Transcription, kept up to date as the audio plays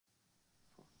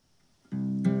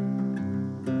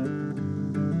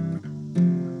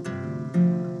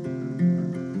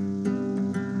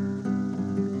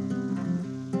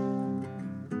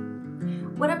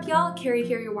y'all, Carrie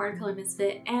here, your watercolor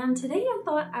misfit, and today I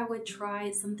thought I would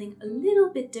try something a little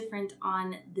bit different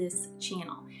on this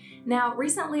channel. Now,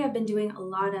 recently I've been doing a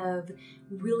lot of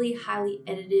really highly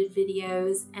edited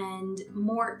videos and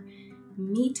more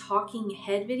me talking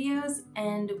head videos,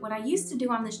 and what I used to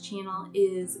do on this channel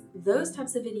is those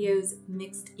types of videos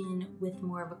mixed in with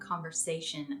more of a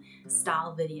conversation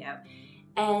style video,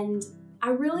 and I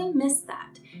really miss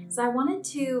that. So I wanted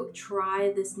to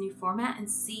try this new format and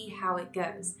see how it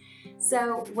goes.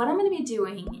 So what I'm going to be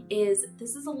doing is,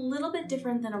 this is a little bit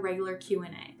different than a regular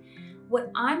Q&A.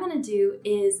 What I'm going to do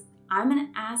is I'm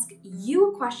going to ask you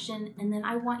a question, and then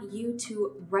I want you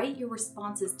to write your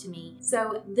responses to me.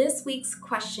 So this week's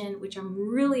question, which I'm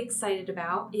really excited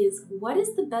about, is what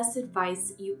is the best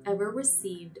advice you ever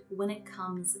received when it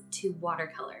comes to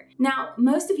watercolor? Now,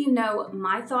 most of you know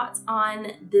my thoughts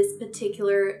on this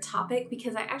particular topic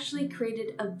because I actually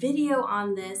created a video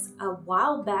on this a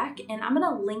while back, and I'm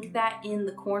going to link that in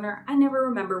the corner. I never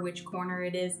remember which corner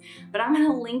it is, but I'm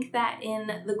going to link that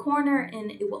in the corner,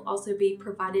 and it will also be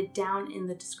provided down in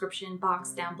the description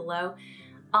box down below.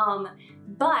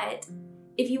 But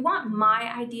if you want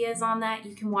my ideas on that,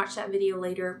 you can watch that video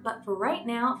later. But for right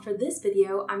now, for this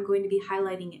video, I'm going to be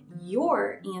highlighting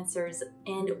your answers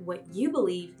and what you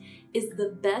believe is the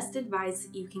best advice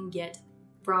you can get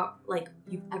from, like,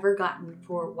 you've ever gotten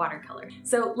for watercolor.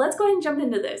 So let's go ahead and jump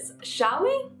into this, shall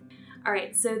we? All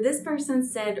right, so this person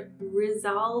said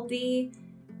Risgardo,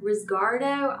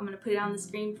 I'm going to put it on the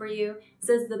screen for you,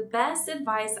 says the best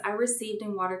advice I received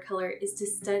in watercolor is to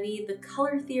study the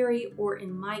color theory, or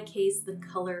in my case, the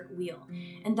color wheel.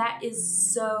 And that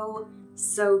is so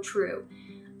true.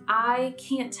 I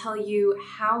can't tell you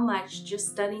how much just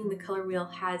studying the color wheel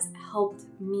has helped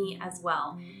me as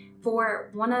well. For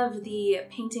one of the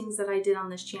paintings that I did on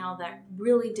this channel that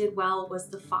really did well was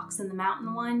the Fox in the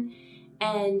Mountain one.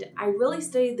 And I really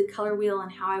studied the color wheel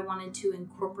and how I wanted to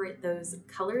incorporate those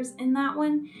colors in that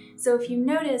one. So if you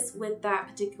notice with that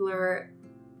particular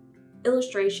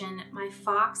illustration, my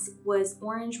fox was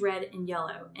orange, red, and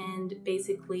yellow. And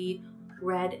basically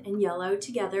red and yellow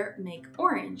together make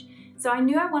orange. So I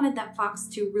knew I wanted that fox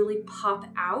to really pop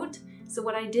out. So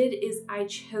what I did is I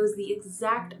chose the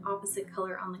exact opposite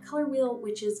color on the color wheel,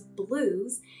 which is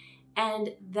blues.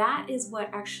 And that is what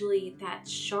actually, that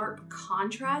sharp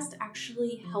contrast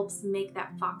actually helps make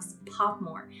that fox pop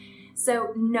more.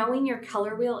 So knowing your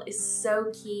color wheel is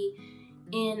so key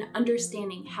in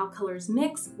understanding how colors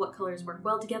mix, what colors work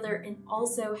well together, and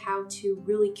also how to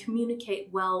really communicate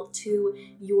well to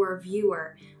your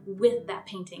viewer with that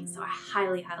painting. So I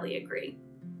highly agree.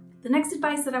 The next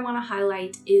advice that I want to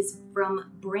highlight is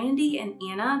from Brandy and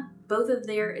Anna. Both of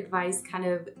their advice kind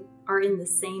of are in the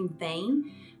same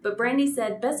vein. But Brandy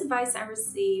said, best advice I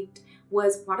received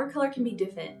was watercolor can be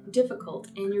difficult,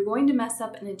 and you're going to mess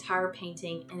up an entire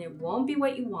painting and it won't be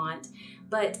what you want,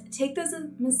 but take those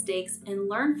mistakes and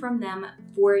learn from them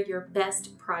for your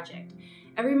best project.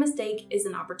 Every mistake is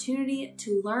an opportunity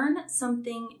to learn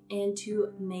something and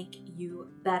to make you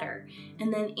better.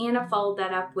 And then Anna followed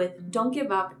that up with, don't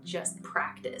give up, just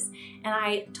practice. And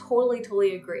I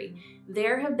totally agree.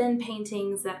 There have been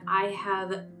paintings that I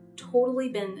have totally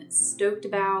been stoked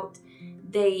about.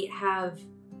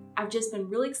 I've just been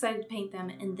really excited to paint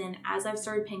them, and then as I've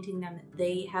started painting them,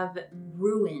 they have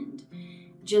ruined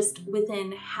just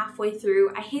within halfway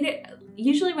through. I hate it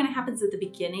usually when it happens at the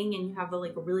beginning and you have a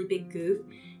really big goof.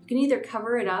 You can either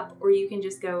cover it up or you can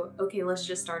just go, okay, let's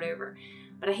just start over.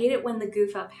 But I hate it when the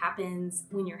goof up happens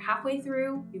when you're halfway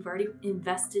through, you've already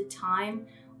invested time,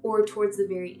 or towards the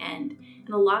very end.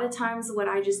 And a lot of times what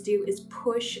I just do is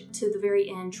push to the very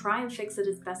end, try and fix it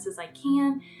as best as I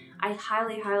can. I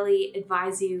highly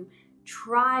advise you,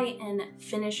 try and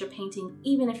finish a painting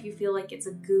even if you feel like it's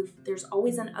a goof. There's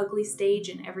always an ugly stage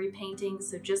in every painting,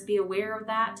 so just be aware of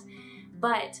that.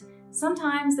 But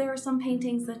sometimes there are some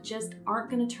paintings that just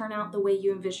aren't going to turn out the way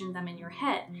you envisioned them in your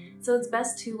head. So it's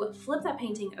best to flip that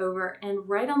painting over and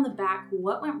write on the back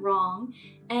what went wrong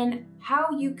and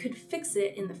how you could fix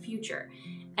it in the future.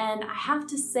 And I have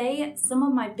to say, some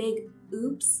of my big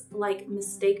oops, like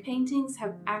mistake paintings,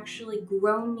 have actually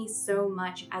grown me so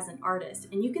much as an artist.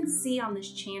 And you can see on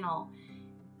this channel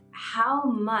how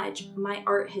much my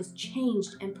art has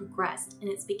changed and progressed. And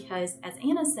it's because, as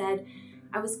Anna said,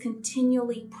 I was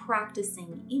continually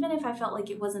practicing. Even if I felt like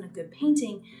it wasn't a good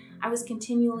painting, I was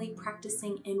continually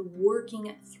practicing and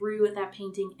working through that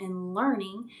painting and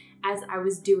learning as I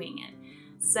was doing it.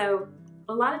 So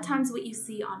a lot of times what you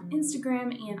see on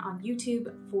Instagram and on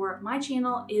YouTube for my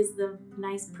channel is the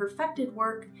nice perfected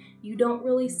work. You don't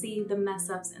really see the mess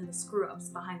ups and the screw ups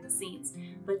behind the scenes.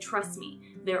 But trust me,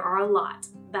 there are a lot.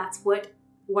 That's what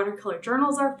watercolor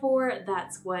journals are for.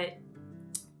 That's what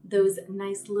those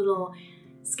nice little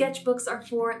sketchbooks are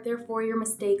for. They're for your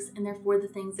mistakes, and they're for the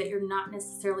things that you're not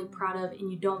necessarily proud of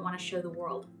and you don't want to show the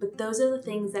world. But those are the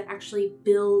things that actually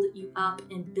build you up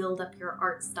and build up your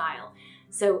art style.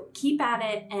 So keep at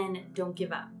it and don't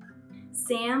give up.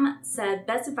 Sam said,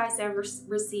 best advice I ever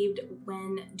received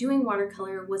when doing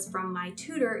watercolor was from my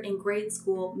tutor in grade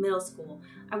school, middle school.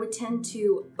 I would tend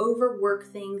to overwork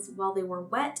things while they were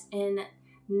wet and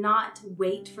not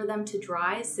wait for them to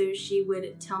dry. So she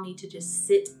would tell me to just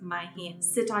sit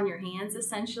on your hands,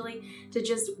 essentially, to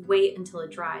just wait until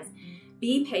it dries.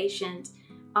 Be patient.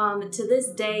 To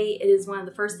this day, it is one of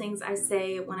the first things I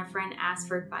say when a friend asks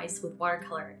for advice with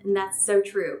watercolor, and that's so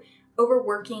true.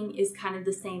 Overworking is kind of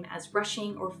the same as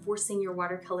rushing or forcing your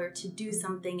watercolor to do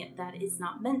something that it's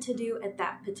not meant to do at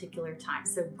that particular time.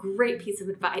 So great piece of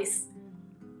advice.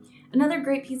 Another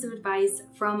great piece of advice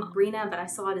from Rena, but I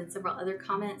saw it in several other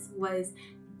comments, was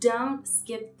don't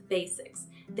skip the basics.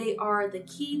 They are the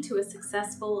key to a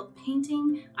successful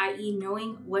painting, i.e.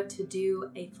 knowing what to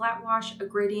do. A flat wash, a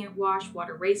gradient wash,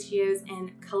 water ratios,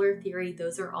 and color theory,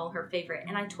 those are all her favorite.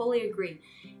 And I totally agree.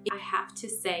 I have to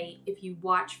say, if you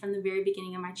watch from the very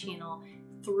beginning of my channel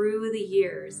through the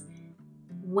years,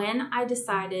 when I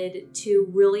decided to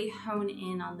really hone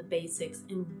in on the basics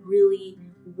and really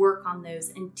work on those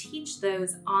and teach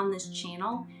those on this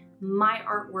channel, my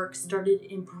artwork started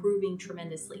improving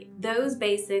tremendously. Those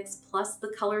basics plus the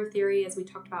color theory, as we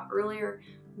talked about earlier,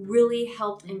 really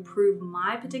helped improve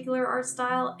my particular art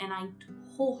style, and I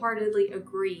wholeheartedly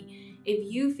agree.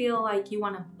 If you feel like you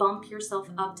want to bump yourself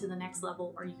up to the next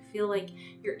level, or you feel like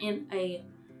you're in a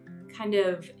kind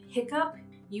of hiccup,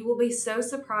 you will be so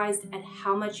surprised at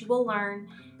how much you will learn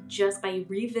just by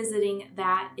revisiting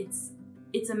that.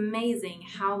 It's amazing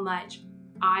how much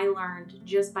I learned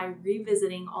just by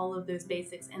revisiting all of those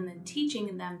basics and then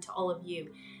teaching them to all of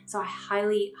you. So I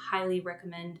highly, highly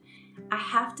recommend. I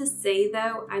have to say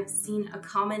though, I've seen a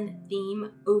common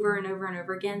theme over and over and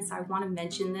over again, so I want to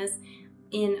mention this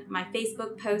in my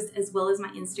Facebook post as well as my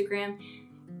Instagram.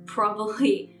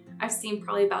 I've seen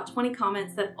probably about 20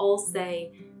 comments that all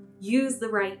say, use the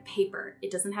right paper.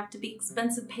 It doesn't have to be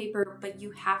expensive paper, but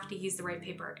you have to use the right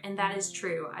paper. And that is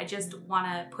true. I just want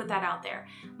to put that out there.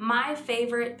 My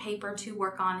favorite paper to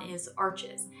work on is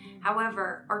Arches.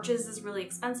 However, Arches is really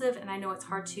expensive, and I know it's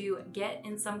hard to get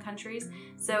in some countries.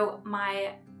 So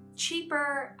my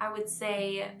cheaper, I would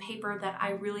say, paper that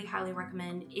I really highly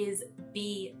recommend is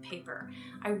bee paper.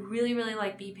 I really, really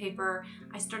like bee paper.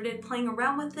 I started playing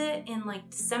around with it in like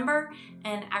December,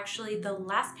 and actually the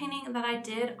last painting that I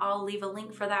did, I'll leave a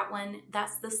link for that one.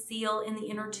 That's the seal in the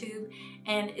inner tube,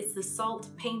 and it's the salt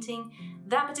painting.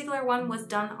 That particular one was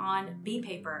done on bee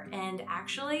paper, and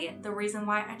actually the reason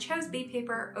why I chose bee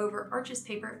paper over Arches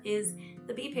paper is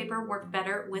the bee paper worked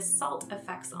better with salt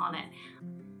effects on it.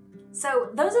 So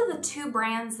those are the two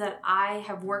brands that I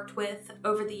have worked with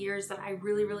over the years that I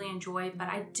really, really enjoy, but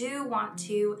I do want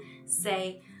to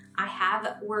say I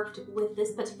have worked with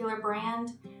this particular brand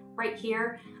right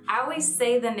here. I always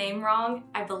say the name wrong.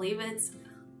 I believe it's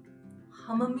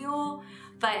Humamule,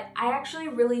 but I actually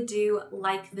really do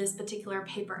like this particular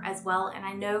paper as well. And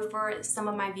I know for some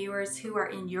of my viewers who are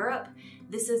in Europe,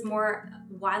 this is more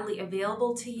widely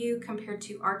available to you compared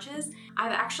to Arches.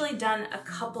 I've actually done a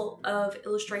couple of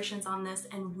illustrations on this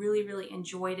and really, really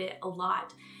enjoyed it a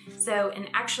lot. So, and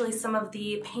actually some of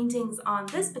the paintings on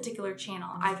this particular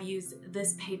channel, I've used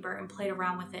this paper and played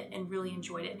around with it and really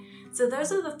enjoyed it. So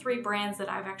those are the three brands that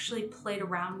I've actually played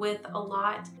around with a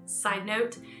lot. Side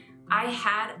note, I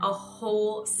had a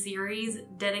whole series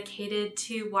dedicated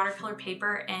to watercolor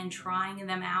paper and trying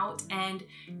them out and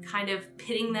kind of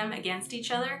pitting them against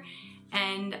each other.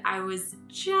 And I was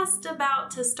just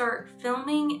about to start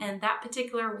filming, and that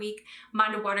particular week,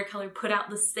 Mind of Watercolor put out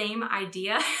the same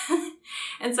idea.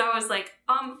 And so I was like,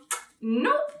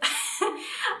 nope,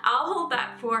 I'll hold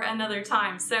that for another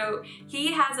time. So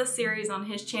he has a series on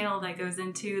his channel that goes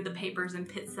into the papers and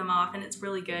pits them off, and it's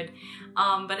really good.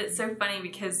 But it's so funny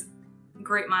because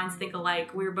great minds think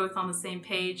alike. We were both on the same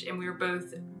page, and we were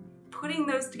both putting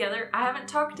those together. I haven't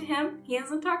talked to him, he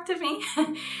hasn't talked to me,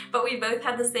 but we both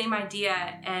had the same idea,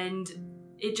 and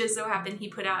it just so happened he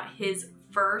put out his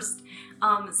first.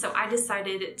 So I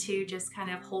decided to just kind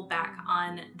of hold back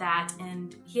on that,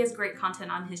 and he has great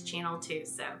content on his channel too,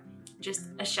 so just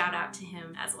a shout out to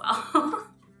him as well.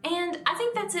 And I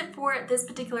think that's it for this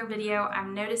particular video. I've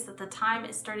noticed that the time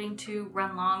is starting to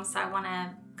run long, so I want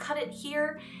to cut it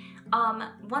here.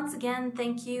 Once again,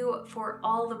 thank you for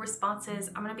all the responses.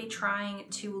 I'm going to be trying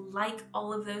to like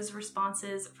all of those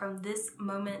responses from this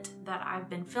moment that I've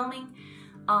been filming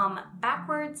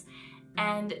backwards.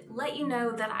 and let you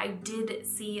know that I did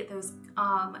see those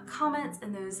comments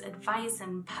and those advice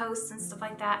and posts and stuff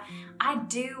like that. I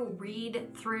do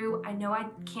read through. I know I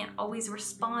can't always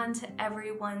respond to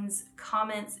everyone's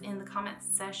comments in the comment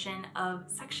section of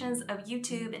sections of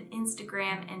YouTube and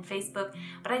Instagram and Facebook,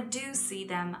 but I do see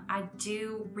them. I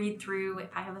do read through. If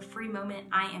I have a free moment,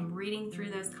 I am reading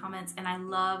through those comments, and I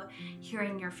love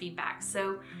hearing your feedback.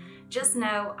 So just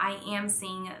know I am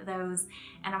seeing those,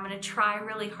 and I'm gonna try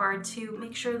really hard to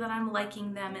make sure that I'm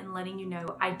liking them and letting you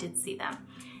know I did see them.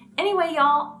 Anyway,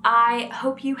 y'all, I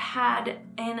hope you had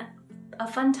a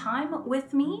fun time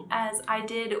with me as I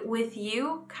did with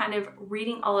you, kind of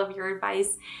reading all of your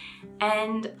advice,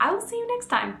 and I will see you next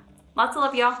time. Lots of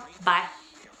love, y'all. Bye.